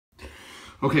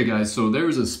Okay guys, so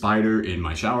there's a spider in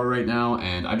my shower right now,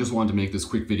 and I just wanted to make this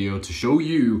quick video to show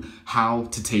you how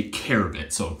to take care of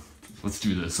it. So let's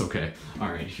do this, okay.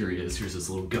 All right, here he is, here's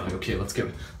this little guy. Okay, let's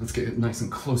get nice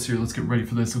and close here. Let's get ready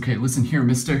for this. Okay, listen here,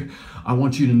 mister. I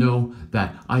want you to know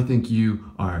that I think you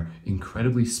are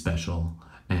incredibly special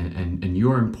and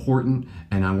you're important,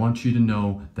 and I want you to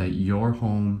know that your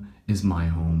home is my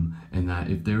home, and that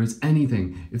if there is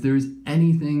anything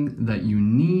that you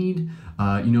need,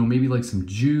 you know, maybe like some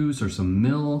juice or some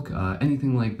milk,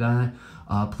 anything like that,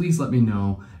 please let me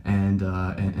know.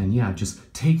 And yeah,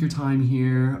 just take your time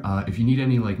here. If you need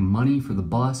any like money for the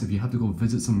bus, if you have to go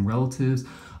visit some relatives,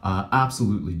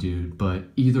 absolutely, dude. But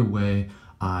either way,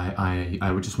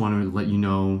 I would just want to let you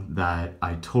know that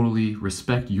I totally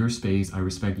respect your space. I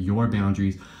respect your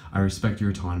boundaries. I respect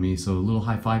your autonomy. So a little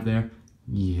high five there.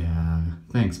 Yeah,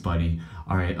 thanks, buddy.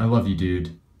 All right, I love you,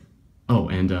 dude. Oh,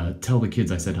 and tell the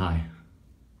kids I said hi.